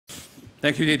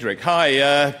Thank you, Diedrich.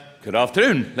 Hi, good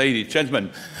afternoon, ladies,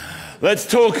 gentlemen. Let's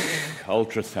talk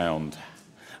ultrasound.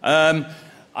 I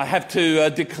have to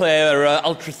declare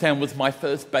ultrasound was my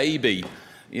first baby,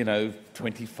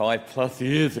 25 plus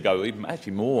years ago, even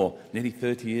actually more, nearly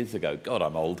 30 years ago. God,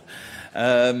 I'm old.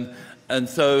 And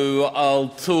so I'll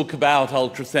talk about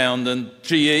ultrasound, and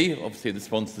GE, obviously the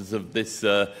sponsors of this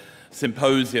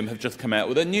symposium, have just come out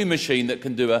with a new machine that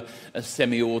can do a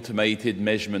semi-automated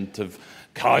measurement of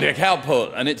cardiac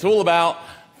output, and it's all about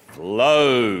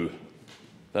flow.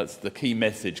 That's the key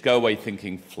message. Go away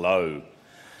thinking flow.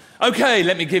 Okay,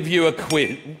 let me give you a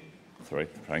quiz. Sorry,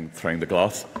 throwing the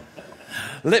glass.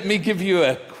 Let me give you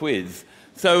a quiz.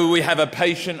 So we have a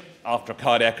patient after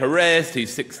cardiac arrest.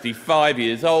 He's 65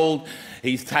 years old.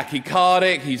 He's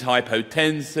tachycardic. He's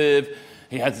hypotensive.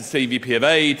 He has a CVP of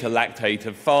 8, a lactate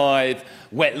of 5,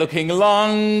 wet-looking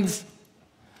lungs.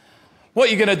 What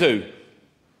are you going to do?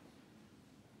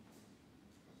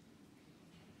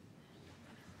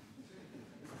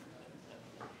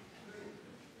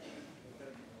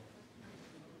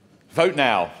 Vote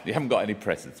now. You haven't got any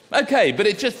presses. Okay, but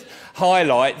it just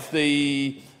highlights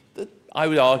I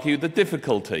would argue, the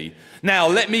difficulty. Now,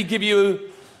 let me give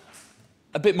you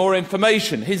a bit more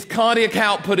information. His cardiac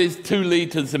output is 2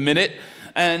 litres a minute,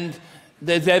 and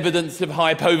there's evidence of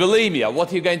hypovolemia.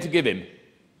 What are you going to give him?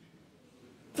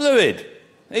 Fluid.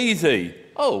 Easy.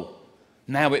 Oh,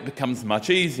 now it becomes much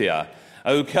easier.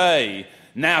 Okay,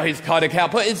 now his cardiac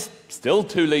output is still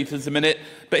 2 litres a minute,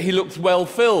 but he looks well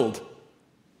filled.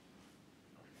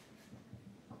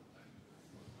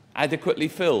 Adequately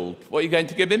filled. What are you going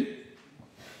to give him?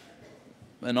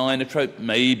 An inotrope,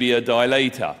 maybe a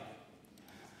dilator.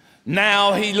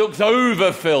 Now he looks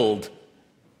overfilled.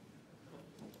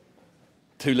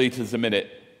 2 litres a minute.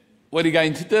 What are you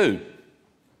going to do?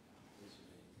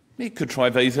 He could try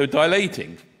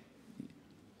vasodilating.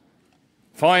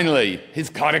 Finally, his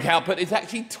cardiac output is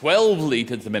actually 12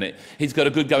 litres a minute. He's got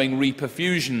a good going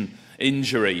reperfusion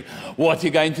injury. What are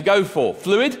you going to go for?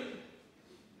 Fluid?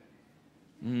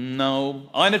 No.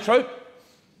 Inotrope?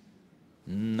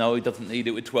 No, he doesn't need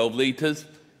it with 12 litres.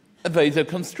 A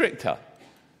vasoconstrictor.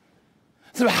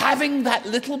 So having that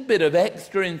little bit of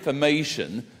extra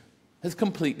information has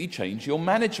completely changed your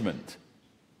management.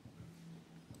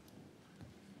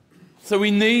 So we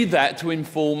need that to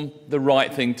inform the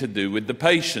right thing to do with the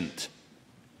patient.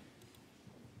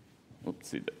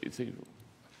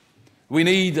 We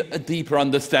need a deeper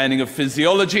understanding of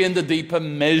physiology and a deeper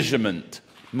measurement,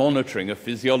 monitoring of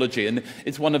physiology. And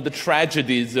it's one of the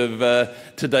tragedies of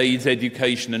today's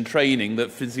education and training that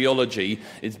physiology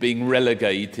is being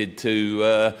relegated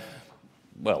to,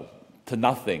 to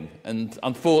nothing. And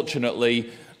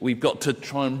unfortunately, we've got to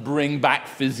try and bring back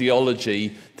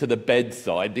physiology to the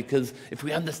bedside, because if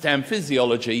we understand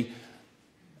physiology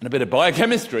and a bit of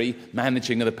biochemistry,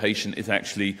 managing of the patient is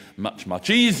actually much, much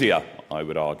easier, I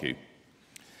would argue.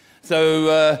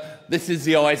 So this is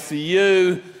the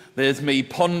ICU. There's me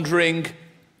pondering,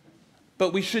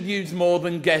 but we should use more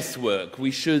than guesswork. We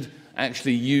should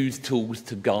actually use tools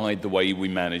to guide the way we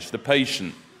manage the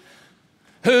patient.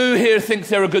 Who here thinks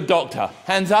they're a good doctor?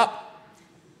 Hands up.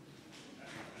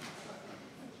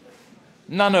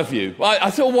 None of you. Well, I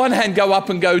saw one hand go up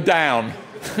and go down.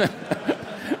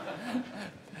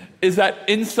 Is that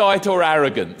insight or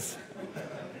arrogance?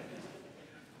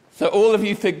 So all of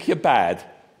you think you're bad.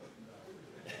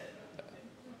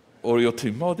 Or you're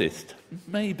too modest.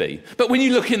 Maybe. But when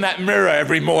you look in that mirror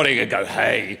every morning and go,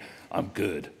 hey, I'm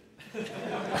good.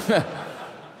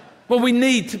 Well, we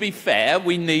need, to be fair,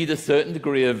 we need a certain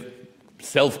degree of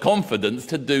self-confidence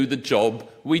to do the job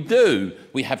we do.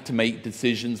 We have to make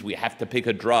decisions. We have to pick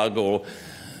a drug or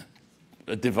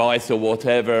a device or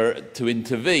whatever to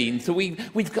intervene. So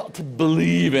we've got to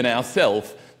believe in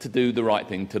ourselves to do the right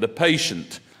thing to the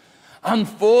patient.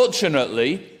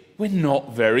 Unfortunately, we're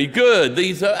not very good.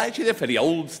 These are actually, they're fairly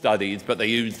old studies, but they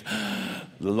used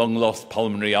the Longlost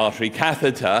pulmonary artery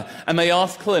catheter, and they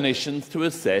asked clinicians to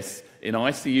assess in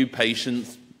ICU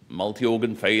patients,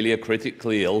 multi-organ failure,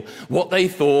 critically ill, what they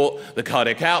thought the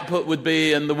cardiac output would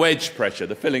be and the wedge pressure,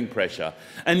 the filling pressure.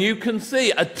 And you can see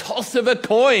a toss of a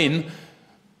coin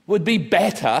would be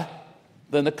better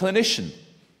than a clinician.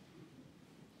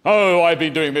 Oh, I've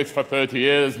been doing this for 30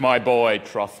 years, my boy.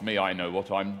 Trust me, I know what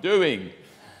I'm doing.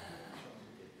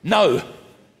 No.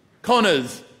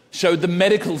 Connors showed the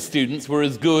medical students were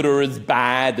as good or as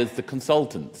bad as the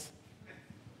consultants.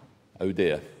 Oh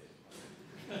dear.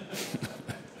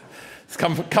 It's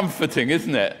comforting,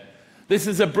 isn't it? This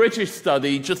is a British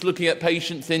study just looking at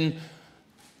patients in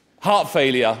heart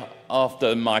failure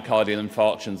after myocardial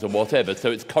infarctions or whatever. So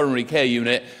it's coronary care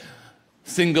unit,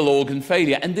 single organ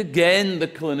failure. And again, the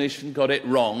clinician got it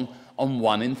wrong on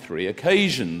 1 in 3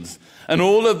 occasions. And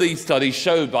all of these studies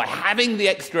showed by having the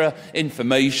extra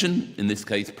information, in this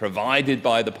case provided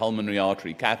by the pulmonary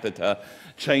artery catheter,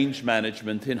 changed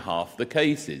management in half the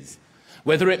cases.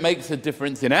 Whether it makes a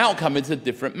difference in outcome is a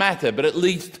different matter, but at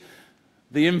least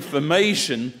the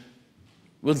information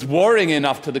was worrying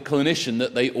enough to the clinician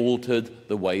that they altered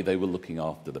the way they were looking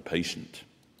after the patient.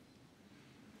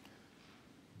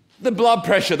 The blood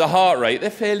pressure, the heart rate, they're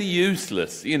fairly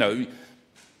useless. You know,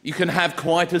 you can have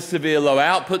quite a severe low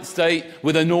output state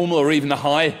with a normal or even a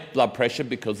high blood pressure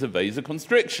because of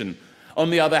vasoconstriction. On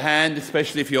the other hand,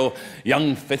 especially if you're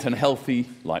young, fit and healthy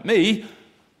like me,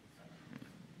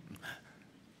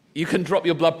 you can drop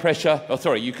your blood pressure,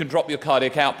 you can drop your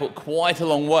cardiac output quite a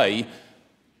long way.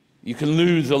 You can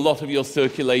lose a lot of your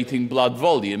circulating blood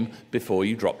volume before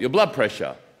you drop your blood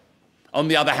pressure. On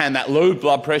the other hand, that low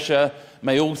blood pressure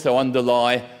may also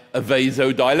underlie a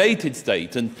vasodilated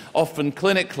state, and often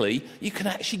clinically you can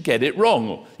actually get it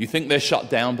wrong. You think they're shut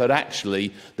down, but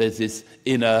actually there's this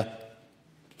inner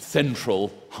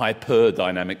central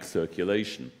hyperdynamic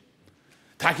circulation.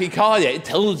 Tachycardia, it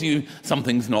tells you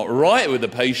something's not right with the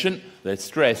patient, they're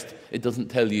stressed, it doesn't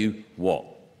tell you what.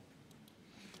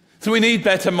 So we need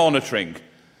better monitoring,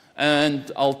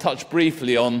 and I'll touch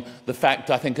briefly on the fact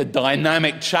I think a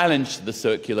dynamic challenge to the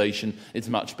circulation is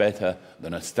much better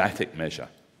than a static measure.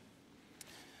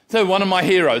 So one of my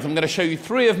heroes, I'm going to show you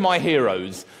 3 of my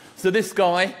heroes. So this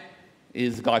guy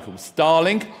is a guy called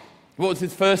Starling. What was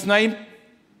his first name?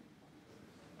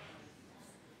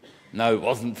 No, it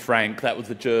wasn't Frank, that was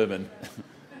a German.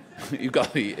 You've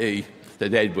got the E,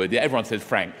 said Edward, yeah, everyone says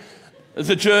Frank. There's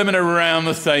a German around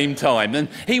the same time. And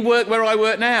he worked where I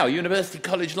work now, University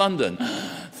College London.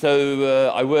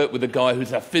 So I work with a guy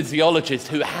who's a physiologist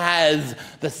who has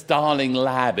the Starling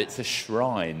lab. It's a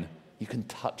shrine. You can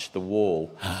touch the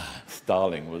wall.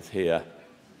 Starling was here.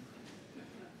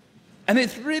 And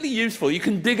it's really useful. You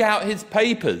can dig out his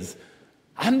papers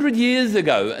 100 years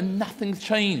ago and nothing's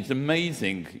changed.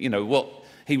 Amazing. You know, what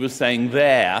he was saying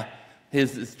there,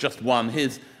 his is just one.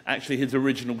 Actually, his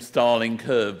original Starling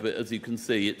curve, but as you can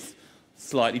see, it's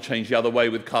slightly changed the other way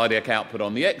with cardiac output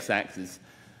on the x-axis.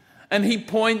 And he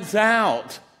points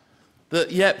out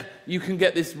that, yep, you can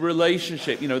get this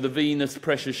relationship, you know, the venous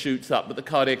pressure shoots up, but the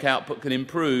cardiac output can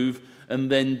improve and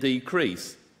then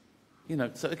decrease. You know,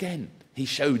 so again, he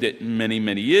showed it many,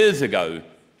 many years ago.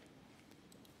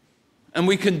 And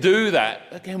we can do that,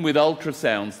 again, with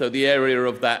ultrasound. So the area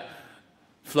of that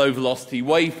flow velocity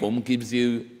waveform gives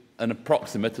you an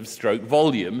approximate of stroke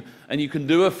volume, and you can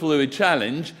do a fluid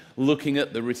challenge looking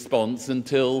at the response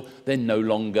until they're no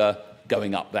longer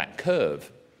going up that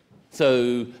curve.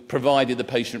 So, provided the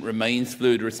patient remains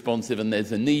fluid responsive and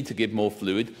there's a need to give more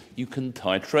fluid, you can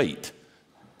titrate.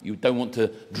 You don't want to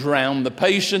drown the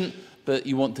patient, but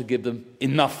you want to give them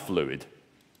enough fluid.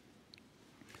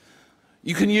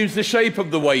 You can use the shape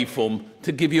of the waveform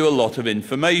to give you a lot of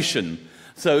information.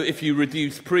 So if you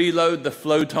reduce preload, the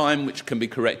flow time, which can be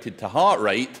corrected to heart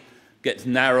rate, gets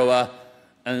narrower,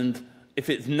 and if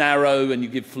it's narrow and you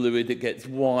give fluid, it gets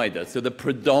wider. So the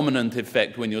predominant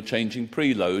effect when you're changing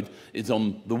preload is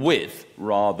on the width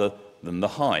rather than the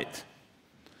height.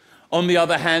 On the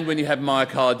other hand, when you have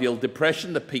myocardial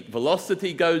depression, the peak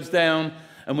velocity goes down,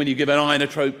 and when you give an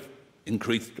inotrope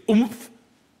increased oomph,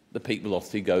 the peak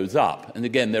velocity goes up. And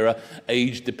again, there are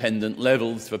age-dependent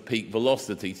levels for peak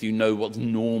velocity, so you know what's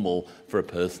normal for a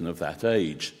person of that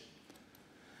age.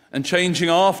 And changing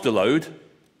afterload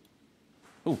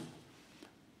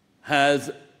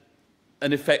has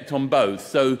an effect on both.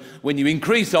 So when you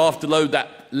increase afterload,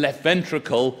 that left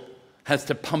ventricle has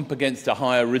to pump against a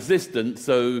higher resistance,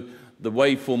 so the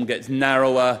waveform gets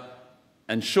narrower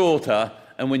and shorter,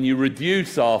 and when you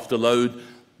reduce afterload,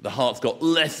 the heart's got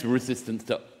less resistance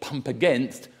to pump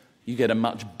against, you get a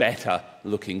much better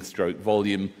looking stroke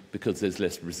volume because there's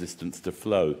less resistance to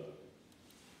flow.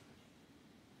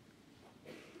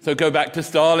 So go back to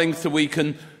Starling, so we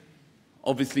can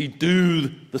obviously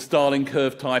do the Starling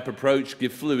curve type approach,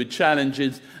 give fluid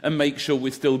challenges and make sure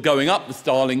we're still going up the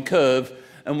Starling curve,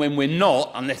 and when we're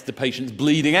not, unless the patient's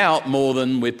bleeding out more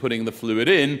than we're putting the fluid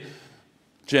in,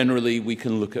 generally we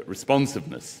can look at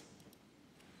responsiveness.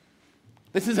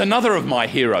 This is another of my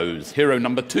heroes, hero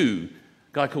number 2,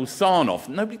 a guy called Sarnoff.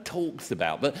 Nobody talks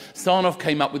about, but Sarnoff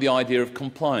came up with the idea of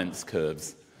compliance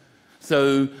curves.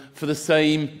 So for the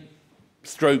same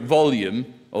stroke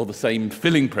volume, or the same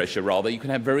filling pressure rather, you can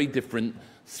have very different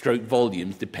stroke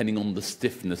volumes depending on the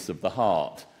stiffness of the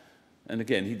heart. And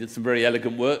again, he did some very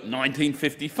elegant work,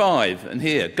 1955. And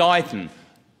here, Guyton,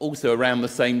 also around the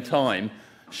same time,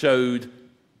 showed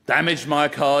damaged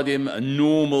myocardium, a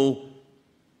normal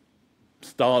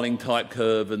Starling-type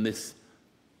curve, and this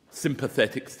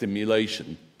sympathetic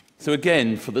stimulation. So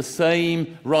again, for the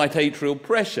same right atrial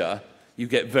pressure, you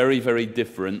get very, very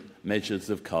different measures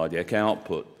of cardiac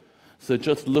output. So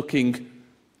just looking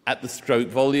at the stroke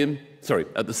volume,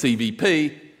 at the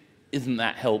CVP, isn't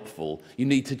that helpful? You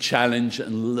need to challenge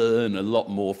and learn a lot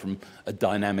more from a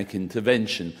dynamic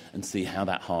intervention and see how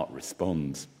that heart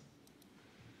responds.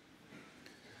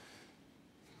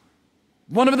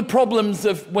 One of the problems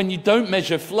of when you don't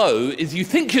measure flow is you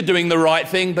think you're doing the right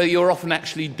thing, but you're often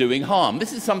actually doing harm.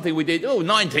 This is something we did,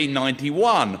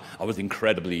 1991. I was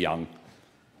incredibly young.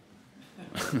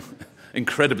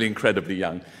 incredibly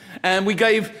young. And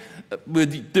we're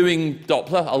doing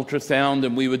Doppler ultrasound,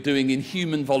 and we were doing in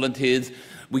human volunteers.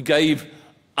 We gave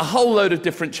a whole load of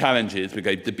different challenges. We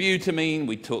gave dobutamine,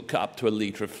 we took up to 1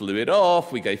 litre of fluid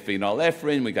off, we gave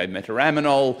phenylephrine, we gave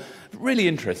metaraminol. Really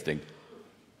interesting.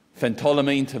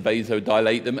 Phentolamine to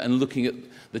vasodilate them, and looking at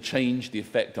the change, the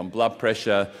effect on blood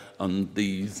pressure, on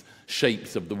these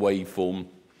shapes of the waveform.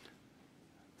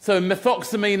 So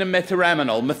methoxamine and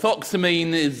metaraminol.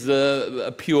 Methoxamine is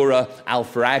a purer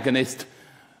alpha agonist.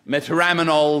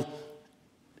 Metaraminol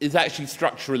is actually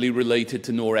structurally related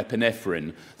to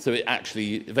norepinephrine. So it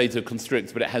actually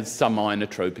vasoconstricts, but it has some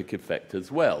inotropic effect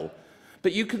as well.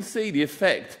 But you can see the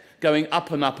effect going up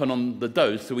and up and on the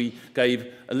dose. So we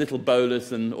gave a little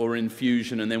bolus or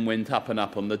infusion and then went up and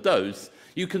up on the dose.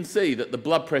 You can see that the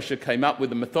blood pressure came up with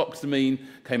the methoxamine,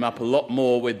 came up a lot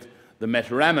more with the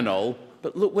metaraminol,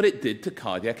 but look what it did to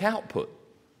cardiac output.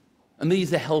 And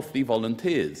these are healthy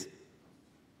volunteers.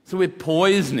 So we're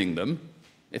poisoning them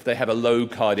if they have a low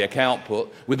cardiac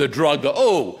output with a drug that,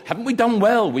 haven't we done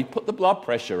well? We put the blood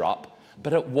pressure up,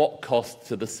 but at what cost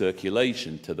to the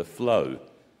circulation, to the flow?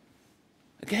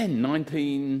 Again,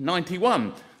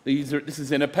 1991. This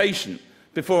is in a patient.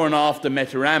 Before and after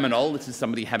metaraminol, this is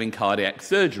somebody having cardiac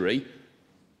surgery.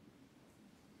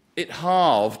 It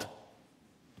halved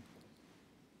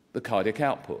the cardiac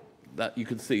output. That you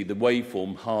can see the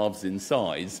waveform halves in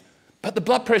size, but the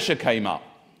blood pressure came up.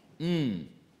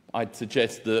 I'd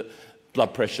suggest that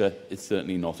blood pressure is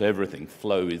certainly not everything.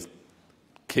 Flow is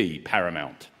key,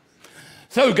 paramount.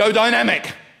 So go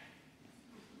dynamic.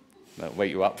 That'll wake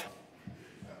you up.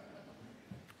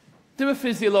 Do a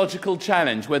physiological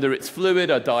challenge, whether it's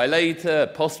fluid, a dilator, a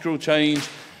postural change.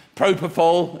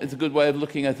 Propofol is a good way of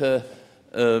looking at a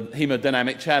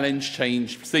hemodynamic challenge,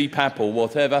 change CPAP or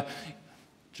whatever.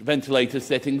 Ventilator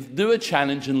settings. Do a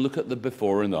challenge and look at the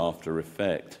before and after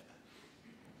effect.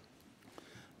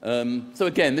 So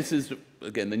again, this is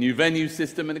the new venue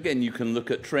system, and again, you can look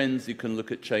at trends, you can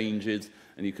look at changes,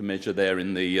 and you can measure there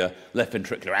in the left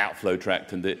ventricular outflow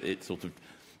tract, and it sort of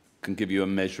can give you a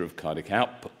measure of cardiac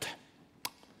output.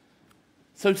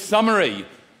 So summary.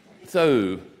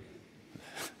 So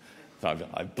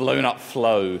I've blown up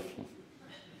flow,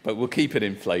 but we'll keep it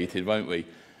inflated, won't we?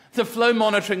 So flow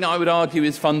monitoring, I would argue,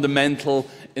 is fundamental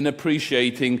in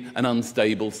appreciating an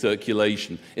unstable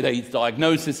circulation. It aids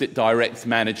diagnosis, it directs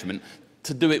management.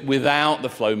 To do it without the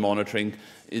flow monitoring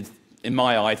is, in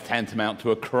my eyes, tantamount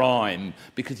to a crime,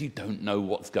 because you don't know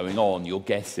what's going on, you're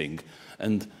guessing.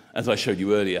 And as I showed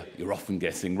you earlier, you're often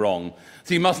guessing wrong.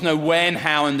 So you must know when,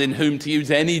 how, and in whom to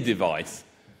use any device.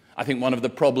 I think one of the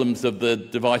problems of the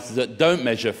devices that don't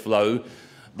measure flow,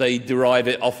 they derive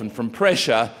it often from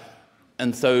pressure,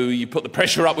 and so you put the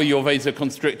pressure up with your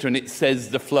vasoconstrictor and it says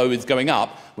the flow is going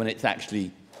up when it's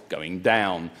actually going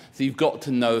down. So you've got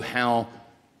to know how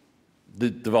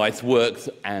the device works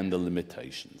and the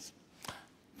limitations.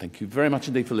 Thank you very much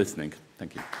indeed for listening.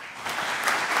 Thank you.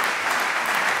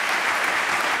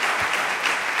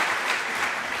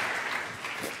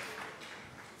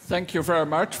 Thank you very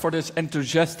much for this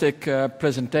enthusiastic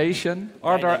presentation.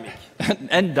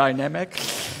 And dynamic.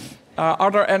 Are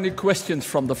there any questions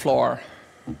from the floor?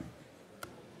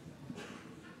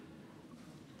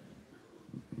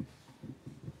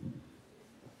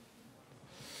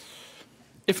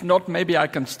 If not, maybe I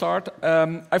can start.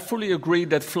 I fully agree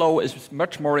that flow is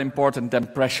much more important than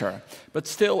pressure. But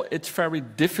still, it's very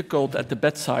difficult at the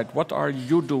bedside. What are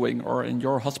you doing, or in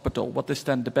your hospital? What is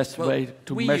then the best way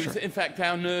to measure? In fact,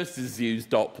 our nurses use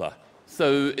Doppler.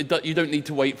 So you don't need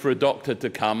to wait for a doctor to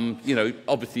come. You know,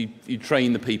 obviously, you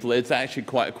train the people. It's actually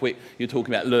quite a quick, you were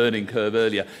talking about learning curve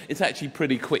earlier. It's actually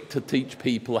pretty quick to teach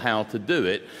people how to do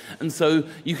it. And so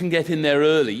you can get in there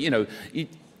early, you know.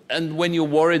 And when you're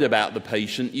worried about the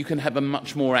patient, you can have a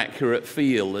much more accurate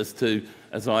feel as to,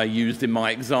 as I used in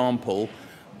my example,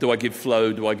 do I give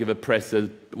flow, do I give a pressor,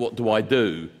 what do I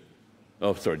do?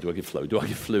 Oh, sorry, do I give flow? Do I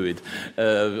give fluid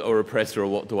or a pressor, or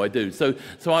what do I do? So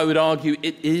I would argue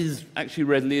it is actually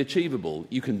readily achievable.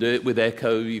 You can do it with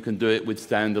echo, you can do it with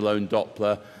standalone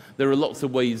Doppler. There are lots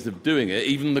of ways of doing it.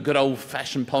 Even the good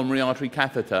old-fashioned pulmonary artery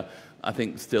catheter, I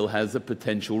think, still has a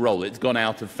potential role. It's gone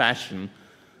out of fashion,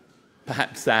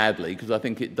 perhaps sadly, because I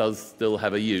think it does still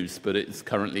have a use, but it's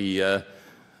currently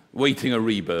waiting a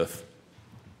rebirth.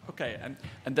 Okay,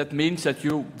 and that means that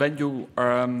when you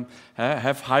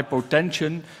have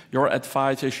hypotension, your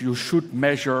advice is you should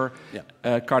measure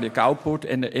cardiac output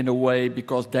in a way,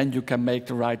 because then you can make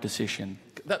the right decision.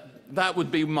 That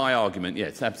would be my argument,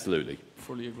 yes, absolutely.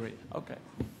 Fully agree. Okay.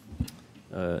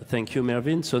 Thank you,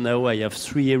 Mervyn. So now I have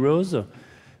 3 heroes: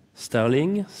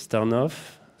 Starling,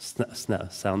 Sarnoff,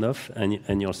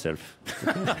 and yourself.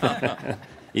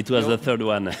 It was the third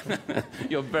one.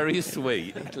 You're very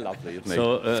sweet. It's lovely, isn't it?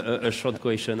 So a short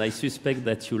question. I suspect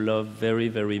that you love very,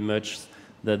 very much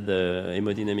that the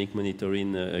hemodynamic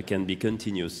monitoring can be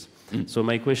continuous. So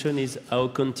my question is, how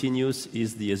continuous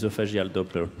is the esophageal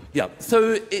Doppler? Yeah,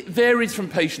 so it varies from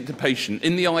patient to patient.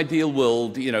 In the ideal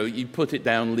world, you know, you put it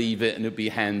down, leave it, and it'd be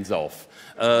hands off.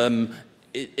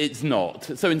 It's not.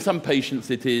 So in some patients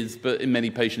it is, but in many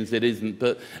patients it isn't.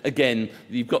 But again,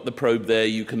 you've got the probe there,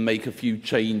 you can make a few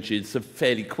changes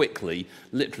fairly quickly.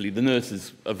 Literally, the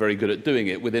nurses are very good at doing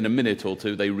it. Within a minute or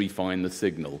two, they refine the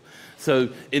signal. So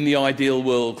in the ideal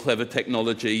world, clever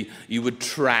technology, you would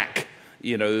track,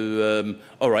 you know,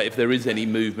 all right, if there is any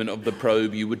movement of the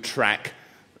probe, you would track,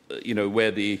 you know,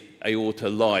 where the aorta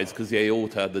lies, because the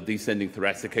aorta, the descending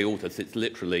thoracic aorta, sits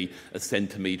literally a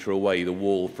centimetre away, the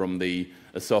wall from the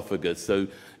esophagus. So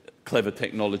clever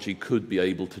technology could be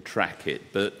able to track it.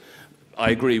 But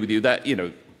I agree with you that, you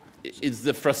know, is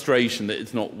the frustration that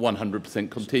it's not 100%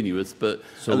 continuous, but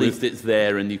so at least it's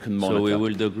there and you can monitor. So we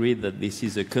will agree that this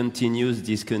is a continuous,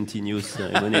 discontinuous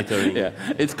monitoring. Yeah,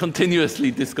 it's continuously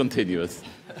discontinuous,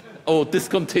 or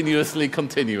discontinuously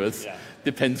continuous. Yeah.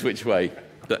 Depends which way.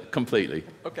 Completely.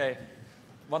 Okay,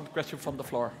 one question from the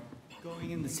floor.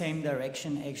 Going in the same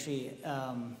direction, actually,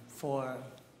 for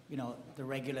the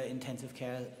regular intensive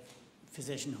care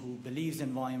physician who believes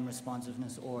in volume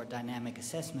responsiveness or dynamic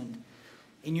assessment,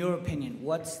 in your opinion,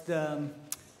 what's the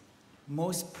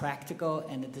most practical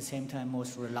and at the same time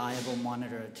most reliable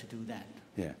monitor to do that?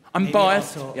 Yeah, I'm Maybe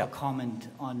biased. Also a comment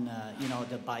on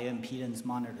the bioimpedance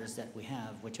monitors that we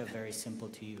have, which are very simple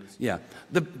to use. Yeah,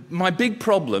 my big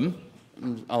problem.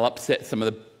 I'll upset some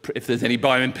of if there's any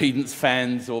bioimpedance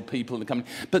fans or people in the company.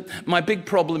 But my big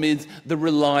problem is the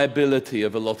reliability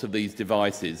of a lot of these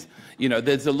devices. You know,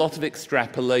 there's a lot of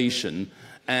extrapolation,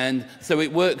 and so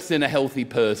it works in a healthy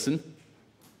person.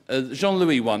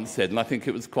 Jean-Louis once said, and I think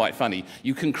it was quite funny,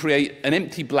 you can create an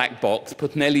empty black box,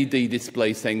 put an LED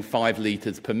display saying 5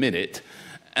 litres per minute,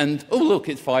 and, oh, look,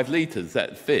 it's 5 litres,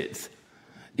 that fits.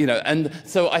 You know, and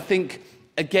so I think,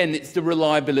 again, it's the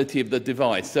reliability of the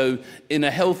device. So in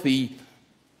a healthy,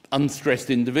 unstressed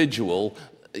individual,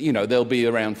 you know, they'll be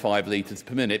around 5 litres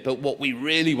per minute. But what we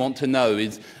really want to know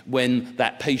is when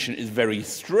that patient is very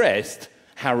stressed,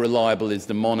 how reliable is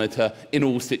the monitor in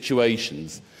all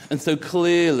situations? And so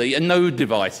clearly, and no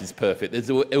device is perfect. There's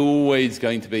always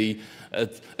going to be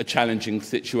a challenging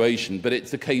situation, but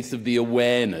it's a case of the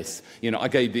awareness. You know, I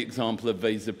gave the example of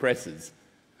vasopressors.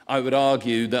 I would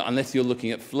argue that unless you're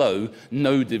looking at flow,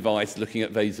 no device looking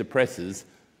at vasopressors,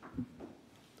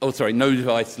 no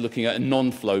device looking at a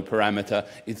non-flow parameter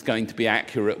is going to be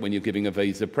accurate when you're giving a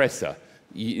vasopressor.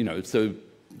 You know, so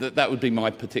that would be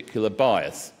my particular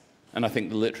bias, and I think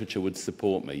the literature would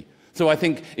support me. So I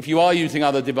think if you are using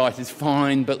other devices,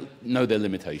 fine, but know their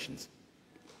limitations.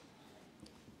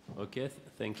 Okay,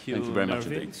 thank you Thank you very much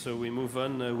Mervyn. indeed. So we move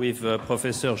on with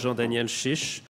Professor Jean-Daniel Chiche.